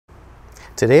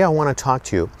Today I want to talk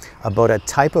to you about a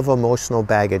type of emotional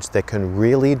baggage that can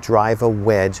really drive a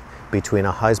wedge between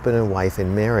a husband and wife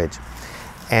in marriage.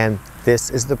 And this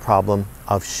is the problem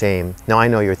of shame. Now I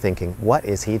know you're thinking, what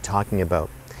is he talking about?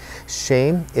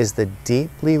 Shame is the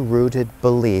deeply rooted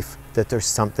belief that there's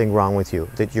something wrong with you,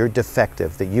 that you're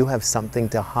defective, that you have something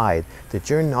to hide, that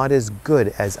you're not as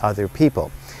good as other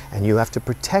people. And you have to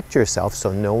protect yourself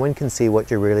so no one can see what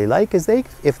you're really like, because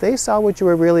if they saw what you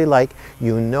were really like,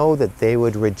 you know that they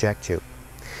would reject you.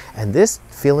 And this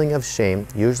feeling of shame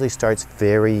usually starts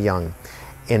very young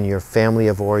in your family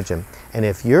of origin. And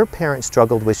if your parents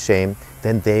struggled with shame,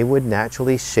 then they would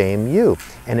naturally shame you.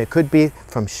 And it could be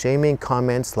from shaming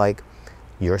comments like,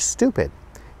 you're stupid,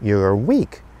 you're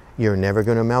weak, you're never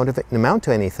going to amount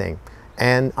to anything,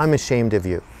 and I'm ashamed of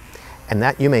you. And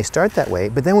that you may start that way,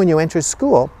 but then when you enter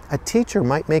school, a teacher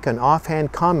might make an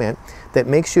offhand comment that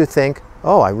makes you think,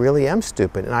 oh, I really am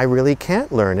stupid, and I really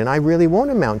can't learn, and I really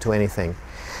won't amount to anything.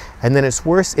 And then it's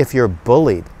worse if you're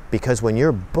bullied, because when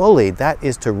you're bullied, that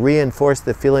is to reinforce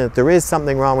the feeling that there is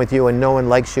something wrong with you and no one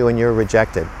likes you and you're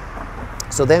rejected.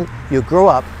 So then you grow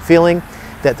up feeling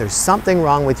that there's something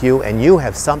wrong with you and you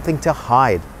have something to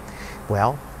hide.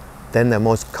 Well, then the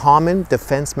most common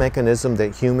defense mechanism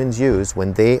that humans use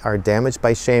when they are damaged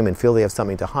by shame and feel they have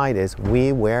something to hide is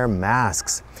we wear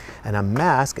masks. And a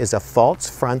mask is a false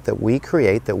front that we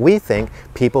create that we think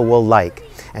people will like.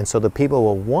 And so the people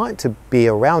will want to be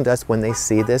around us when they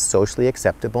see this socially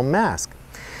acceptable mask.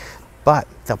 But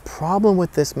the problem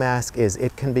with this mask is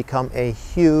it can become a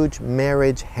huge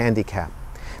marriage handicap.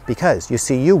 Because, you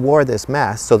see, you wore this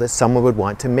mask so that someone would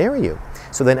want to marry you.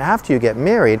 So then after you get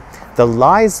married, the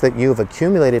lies that you've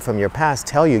accumulated from your past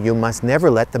tell you you must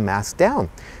never let the mask down.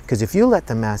 Because if you let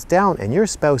the mask down and your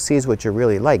spouse sees what you're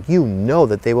really like, you know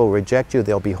that they will reject you,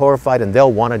 they'll be horrified, and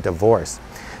they'll want a divorce.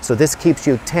 So this keeps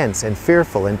you tense and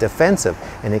fearful and defensive,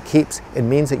 and it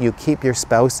means that you keep your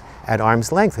spouse at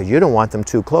arm's length because you don't want them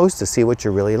too close to see what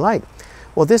you're really like.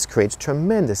 Well, this creates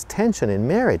tremendous tension in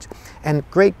marriage and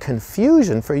great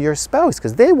confusion for your spouse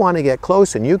because they want to get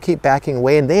close and you keep backing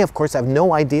away, and they of course have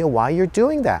no idea why you're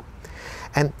doing that.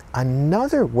 And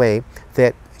another way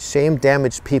that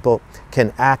shame-damaged people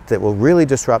can act that will really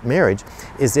disrupt marriage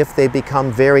is if they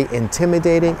become very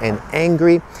intimidating and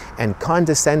angry and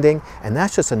condescending, and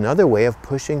that's just another way of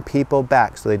pushing people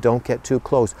back so they don't get too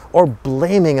close, or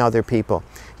blaming other people.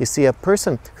 You see, a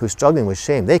person who's struggling with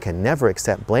shame, they can never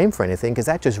accept blame for anything because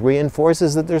that just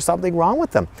reinforces that there's something wrong with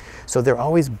them. So they're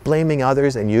always blaming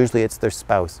others, and usually it's their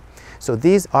spouse. So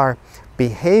these are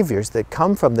behaviors that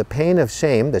come from the pain of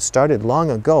shame that started long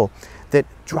ago that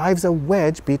drives a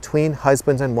wedge between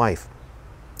husbands and wife.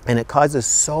 And it causes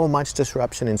so much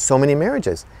disruption in so many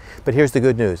marriages. But here's the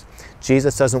good news.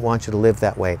 Jesus doesn't want you to live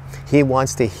that way. He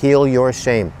wants to heal your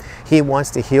shame. He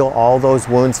wants to heal all those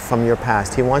wounds from your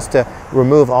past. He wants to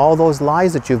remove all those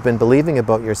lies that you've been believing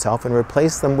about yourself and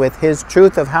replace them with His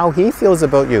truth of how He feels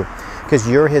about you. Because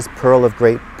you're His pearl of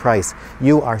great price.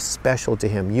 You are special to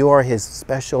Him. You are His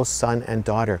special son and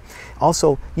daughter.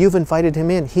 Also, you've invited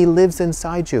Him in. He lives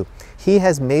inside you. He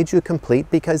has made you complete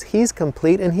because He's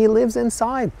complete and He lives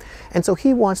inside. And so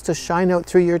He wants to shine out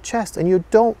through your chest, and you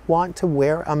don't want to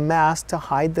wear a mask to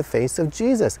hide the face of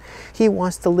Jesus. He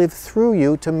wants to live through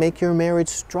you to make your marriage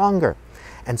stronger.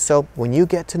 And so when you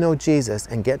get to know Jesus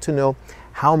and get to know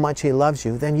how much He loves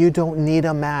you, then you don't need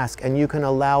a mask, and you can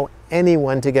allow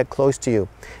anyone to get close to you,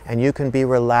 and you can be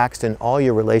relaxed in all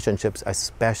your relationships,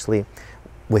 especially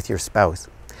with your spouse.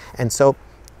 And so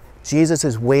Jesus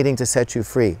is waiting to set you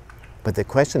free. But the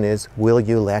question is, will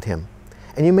you let Him?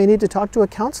 And you may need to talk to a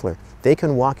counselor. They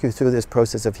can walk you through this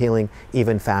process of healing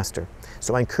even faster.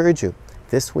 So I encourage you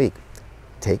this week,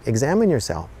 examine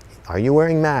yourself. Are you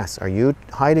wearing masks? Are you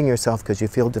hiding yourself because you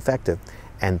feel defective?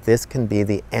 And this can be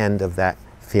the end of that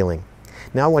feeling.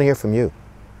 Now I want to hear from you.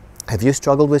 Have you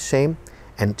struggled with shame?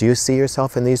 And do you see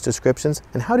yourself in these descriptions?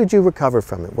 And how did you recover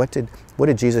from it? What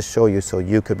did Jesus show you so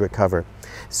you could recover?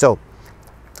 So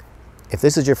if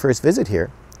this is your first visit here,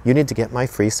 you need to get my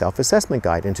free self-assessment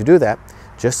guide. And to do that,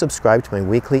 just subscribe to my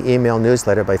weekly email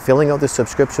newsletter by filling out the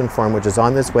subscription form, which is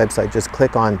on this website. Just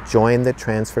click on Join the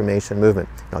Transformation Movement.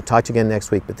 And I'll talk to you again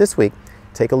next week. But this week,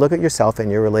 take a look at yourself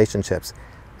and your relationships.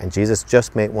 And Jesus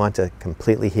just may want to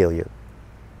completely heal you.